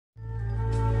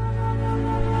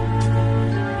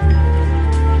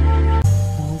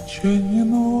Молчание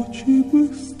ночи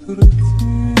быстро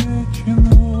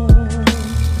течено.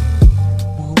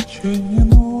 Молчание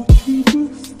ночи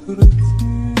быстро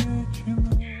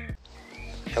течено.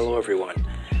 Hello everyone,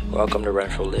 welcome to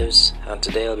Renfro Lives, and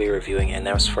today I'll be reviewing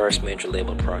NF's first major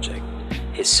label project,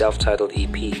 his self-titled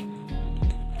EP.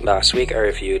 Last week I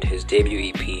reviewed his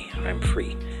debut EP, I'm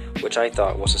Free, which I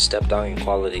thought was a step down in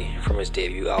quality from his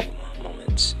debut album,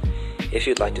 Moments. If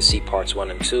you'd like to see parts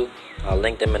 1 and 2, I'll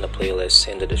link them in the playlist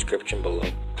in the description below.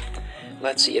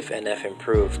 Let's see if NF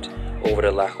improved over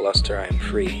the lackluster I'm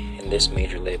Free in this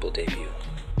major label debut.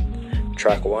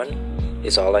 Track 1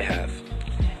 is All I Have.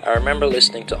 I remember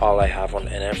listening to All I Have on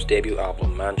NF's debut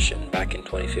album Mansion back in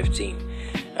 2015,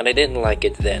 and I didn't like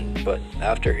it then, but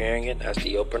after hearing it as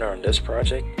the opener on this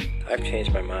project, I've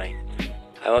changed my mind.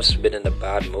 I must have been in a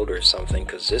bad mood or something,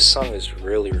 cause this song is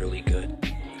really good.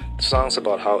 The song's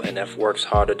about how NF works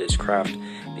hard at his craft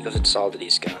because it's all that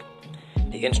he's got.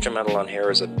 The instrumental on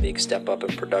here is a big step up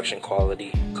in production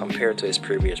quality compared to his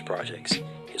previous projects.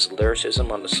 His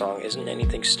lyricism on the song isn't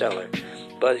anything stellar,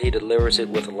 but he delivers it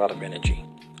with a lot of energy.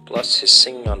 Plus, his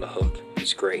singing on the hook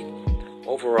is great.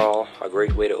 Overall, a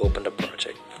great way to open the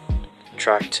project.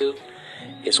 Track 2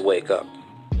 is Wake Up.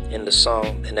 In the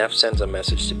song, NF sends a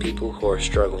message to people who are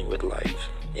struggling with life,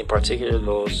 in particular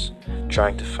those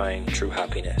trying to find true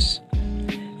happiness.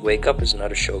 Wake Up is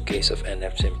another showcase of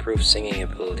NF's improved singing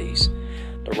abilities.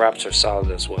 The raps are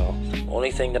solid as well. Only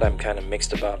thing that I'm kinda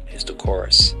mixed about is the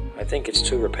chorus. I think it's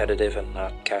too repetitive and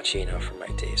not catchy enough for my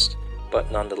taste.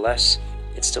 But nonetheless,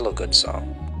 it's still a good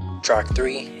song. Track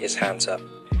 3 is Hands Up.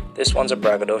 This one's a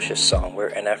braggadocious song where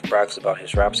NF brags about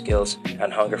his rap skills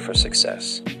and hunger for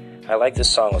success. I like this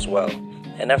song as well.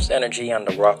 NF's energy and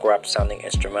the rock rap sounding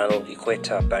instrumental equate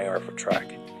to a banger of a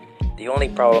track. The only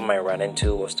problem I ran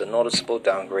into was the noticeable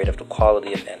downgrade of the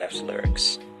quality of NF's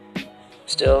lyrics.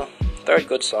 Still, third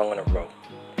good song in a row.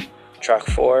 Track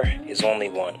 4 is Only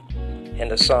One. In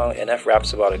the song, NF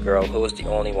raps about a girl who was the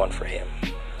only one for him.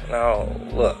 Now,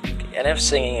 look, NF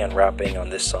singing and rapping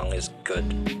on this song is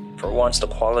good. For once, the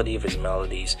quality of his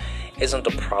melodies isn't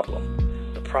the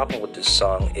problem. The problem with this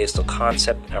song is the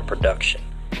concept and production.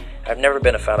 I've never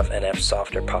been a fan of NF's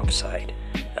softer pop side,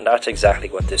 and that's exactly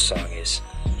what this song is.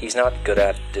 He's not good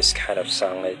at this kind of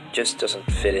song, it just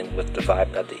doesn't fit in with the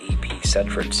vibe that the EP set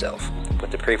for itself with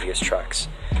the previous tracks.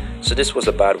 So this was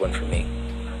a bad one for me.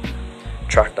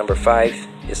 Track number 5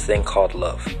 is Thing Called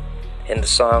Love. In the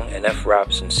song, NF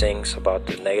raps and sings about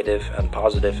the negative and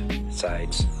positive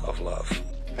sides of love.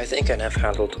 I think NF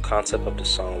handled the concept of the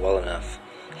song well enough.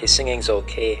 His singing's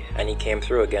okay, and he came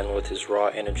through again with his raw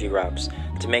energy raps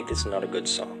to make this another good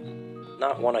song.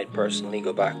 Not one I'd personally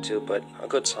go back to, but a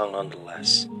good song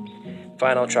nonetheless.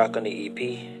 Final track on the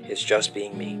EP is Just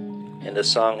Being Me. In the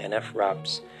song, NF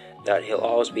raps that he'll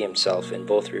always be himself in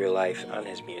both real life and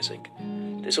his music.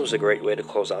 This was a great way to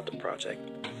close out the project.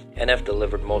 NF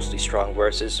delivered mostly strong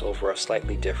verses over a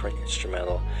slightly different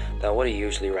instrumental than what he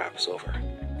usually raps over.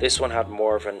 This one had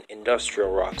more of an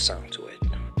industrial rock sound to it.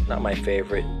 Not my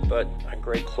favorite, but a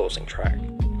great closing track.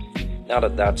 Now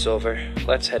that that's over,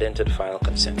 let's head into the final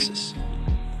consensus.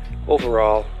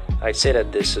 Overall, I'd say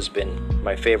that this has been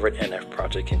my favorite NF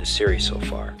project in the series so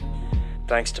far.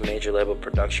 Thanks to major label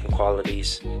production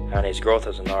qualities and his growth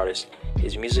as an artist,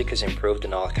 his music has improved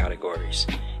in all categories.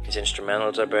 His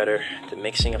instrumentals are better, the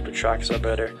mixing of the tracks are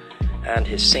better, and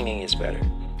his singing is better.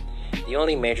 The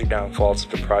only major downfalls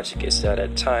of the project is that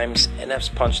at times, NF's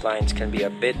punchlines can be a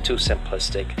bit too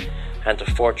simplistic, and the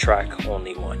 4-track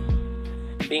Only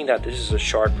One. Being that this is a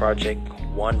short project,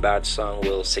 one bad song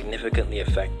will significantly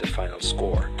affect the final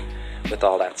score. With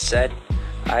all that said,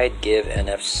 I'd give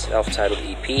NF's self-titled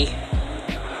EP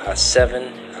a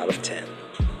 7 out of 10.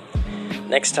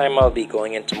 Next time I'll be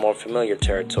going into more familiar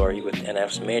territory with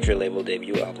NF's major label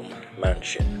debut album,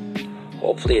 Mansion.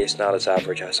 Hopefully it's not as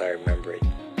average as I remember it.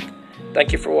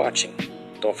 Thank you for watching.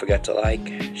 Don't forget to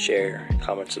like, share,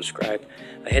 comment, subscribe,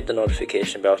 and hit the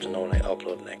notification bell to know when I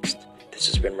upload next. This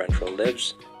has been Renfro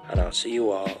Lives, and I'll see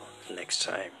you all next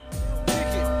time.